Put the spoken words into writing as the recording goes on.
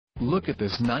Look at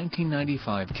this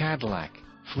 1995 Cadillac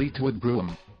Fleetwood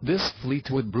Brougham. This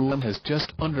Fleetwood Brougham has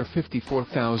just under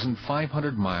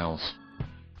 54,500 miles.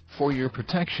 For your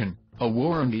protection, a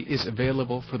warranty is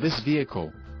available for this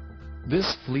vehicle.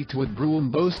 This Fleetwood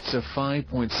Brougham boasts a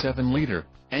 5.7-liter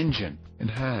engine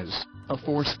and has a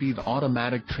 4-speed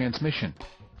automatic transmission.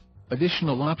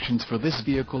 Additional options for this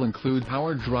vehicle include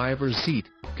power driver's seat,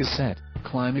 cassette,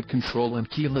 climate control and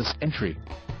keyless entry.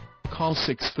 Call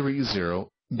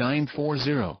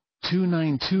 630-940-2924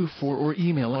 or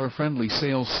email our friendly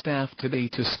sales staff today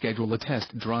to schedule a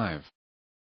test drive.